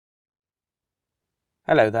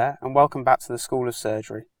Hello there and welcome back to the School of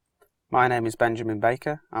Surgery. My name is Benjamin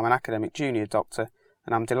Baker, I'm an academic junior doctor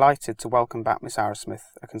and I'm delighted to welcome back Miss Arrowsmith,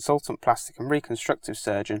 a consultant plastic and reconstructive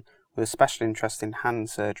surgeon with a special interest in hand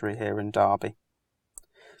surgery here in Derby.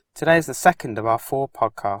 Today is the second of our 4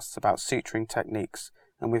 podcasts about suturing techniques,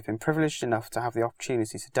 and we've been privileged enough to have the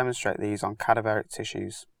opportunity to demonstrate these on cadaveric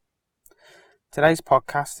tissues. Today's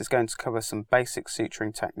podcast is going to cover some basic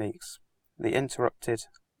suturing techniques, the interrupted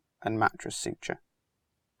and mattress suture.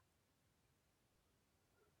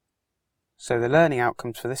 So the learning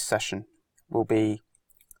outcomes for this session will be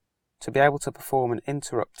to be able to perform an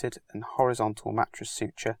interrupted and horizontal mattress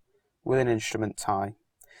suture with an instrument tie,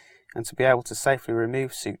 and to be able to safely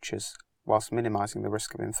remove sutures whilst minimising the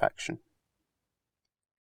risk of infection.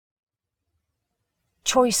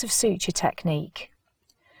 Choice of suture technique.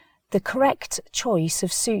 The correct choice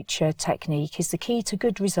of suture technique is the key to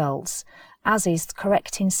good results, as is the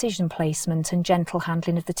correct incision placement and gentle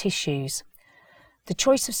handling of the tissues. The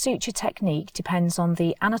choice of suture technique depends on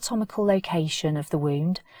the anatomical location of the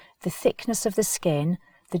wound, the thickness of the skin,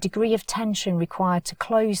 the degree of tension required to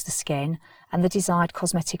close the skin, and the desired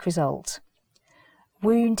cosmetic result.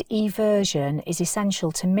 Wound eversion is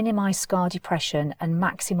essential to minimise scar depression and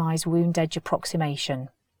maximise wound edge approximation.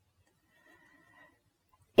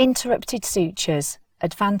 Interrupted sutures,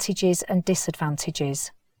 advantages and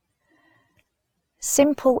disadvantages.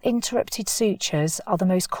 Simple interrupted sutures are the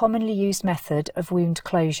most commonly used method of wound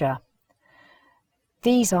closure.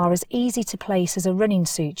 These are as easy to place as a running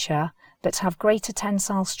suture, but have greater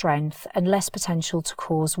tensile strength and less potential to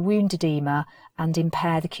cause wound edema and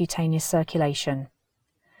impair the cutaneous circulation.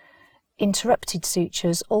 Interrupted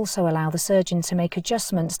sutures also allow the surgeon to make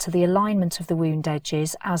adjustments to the alignment of the wound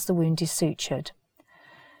edges as the wound is sutured.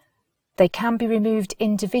 They can be removed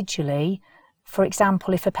individually, for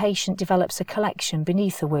example if a patient develops a collection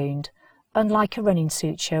beneath a wound, unlike a running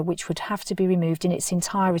suture which would have to be removed in its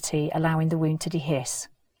entirety, allowing the wound to dehisce.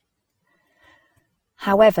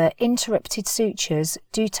 However, interrupted sutures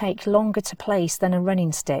do take longer to place than a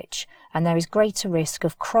running stitch, and there is greater risk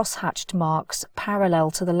of cross-hatched marks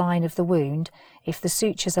parallel to the line of the wound if the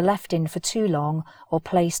sutures are left in for too long or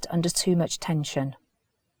placed under too much tension.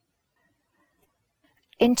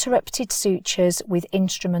 Interrupted sutures with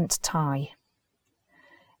instrument tie.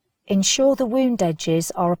 Ensure the wound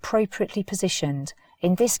edges are appropriately positioned.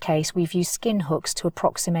 In this case, we've used skin hooks to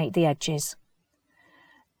approximate the edges.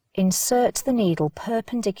 Insert the needle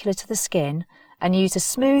perpendicular to the skin and use a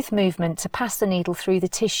smooth movement to pass the needle through the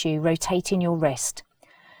tissue, rotating your wrist.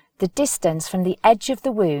 The distance from the edge of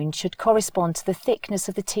the wound should correspond to the thickness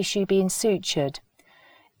of the tissue being sutured.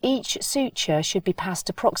 Each suture should be passed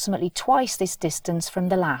approximately twice this distance from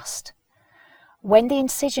the last. When the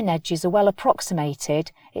incision edges are well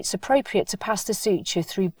approximated, it's appropriate to pass the suture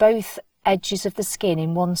through both edges of the skin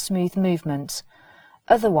in one smooth movement.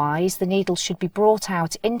 Otherwise, the needle should be brought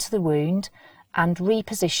out into the wound and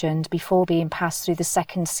repositioned before being passed through the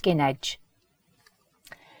second skin edge.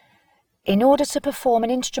 In order to perform an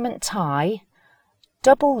instrument tie,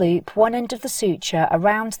 double loop one end of the suture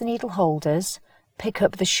around the needle holders, pick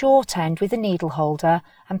up the short end with the needle holder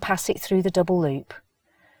and pass it through the double loop.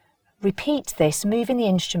 Repeat this, moving the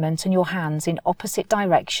instrument and your hands in opposite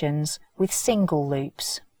directions with single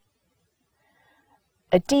loops.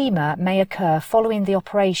 Edema may occur following the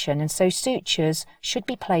operation, and so sutures should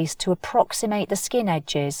be placed to approximate the skin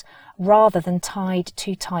edges rather than tied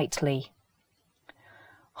too tightly.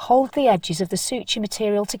 Hold the edges of the suture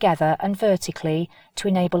material together and vertically to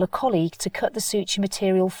enable a colleague to cut the suture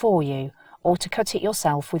material for you, or to cut it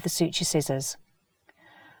yourself with the suture scissors.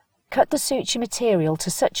 Cut the suture material to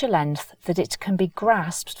such a length that it can be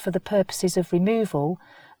grasped for the purposes of removal,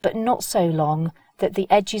 but not so long that the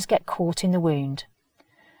edges get caught in the wound.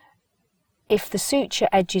 If the suture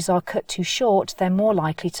edges are cut too short, they're more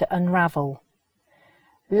likely to unravel.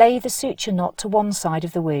 Lay the suture knot to one side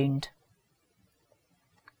of the wound.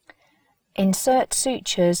 Insert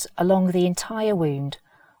sutures along the entire wound.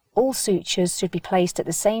 All sutures should be placed at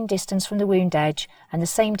the same distance from the wound edge and the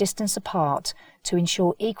same distance apart to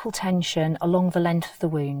ensure equal tension along the length of the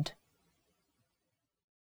wound.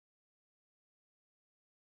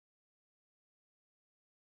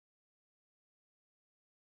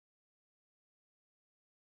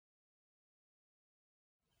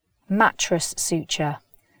 Mattress suture.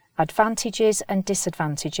 Advantages and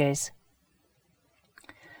disadvantages.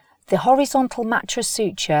 The horizontal mattress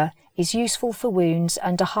suture is useful for wounds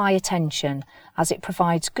under higher tension as it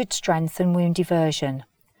provides good strength and wound eversion.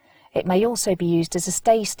 It may also be used as a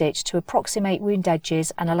stay stitch to approximate wound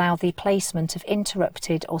edges and allow the placement of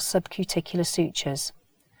interrupted or subcuticular sutures.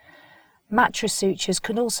 Mattress sutures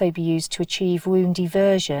can also be used to achieve wound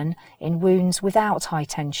eversion in wounds without high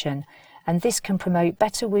tension, and this can promote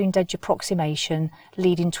better wound edge approximation,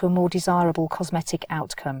 leading to a more desirable cosmetic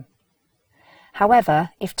outcome.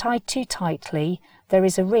 However, if tied too tightly, there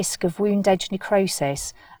is a risk of wound edge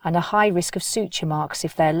necrosis and a high risk of suture marks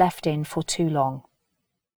if they're left in for too long.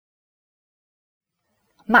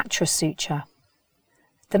 Mattress suture.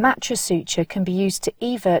 The mattress suture can be used to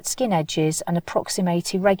evert skin edges and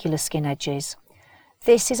approximate irregular skin edges.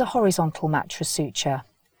 This is a horizontal mattress suture.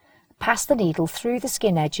 Pass the needle through the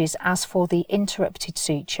skin edges as for the interrupted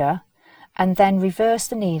suture, and then reverse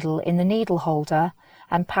the needle in the needle holder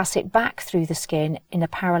and pass it back through the skin in a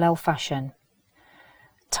parallel fashion.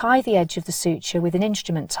 Tie the edge of the suture with an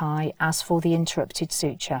instrument tie as for the interrupted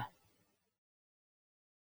suture.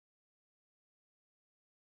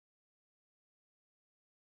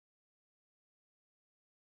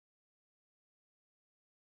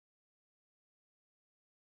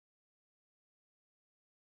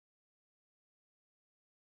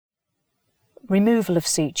 Removal of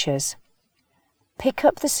sutures. Pick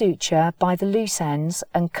up the suture by the loose ends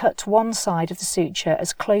and cut one side of the suture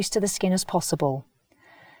as close to the skin as possible.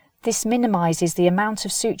 This minimises the amount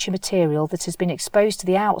of suture material that has been exposed to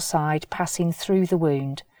the outside passing through the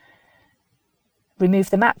wound.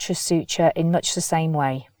 Remove the mattress suture in much the same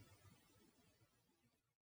way.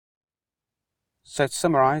 So to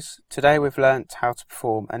summarise, today we've learnt how to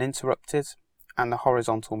perform an interrupted and the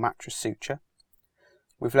horizontal mattress suture.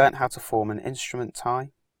 We've learnt how to form an instrument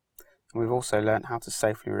tie, and we've also learnt how to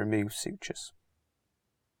safely remove sutures.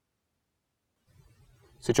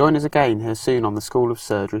 So join us again here soon on the School of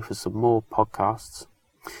Surgery for some more podcasts.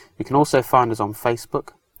 You can also find us on Facebook,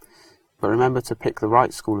 but remember to pick the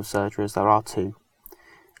right School of Surgery as there are two,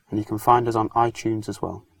 and you can find us on iTunes as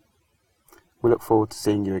well. We look forward to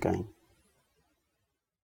seeing you again.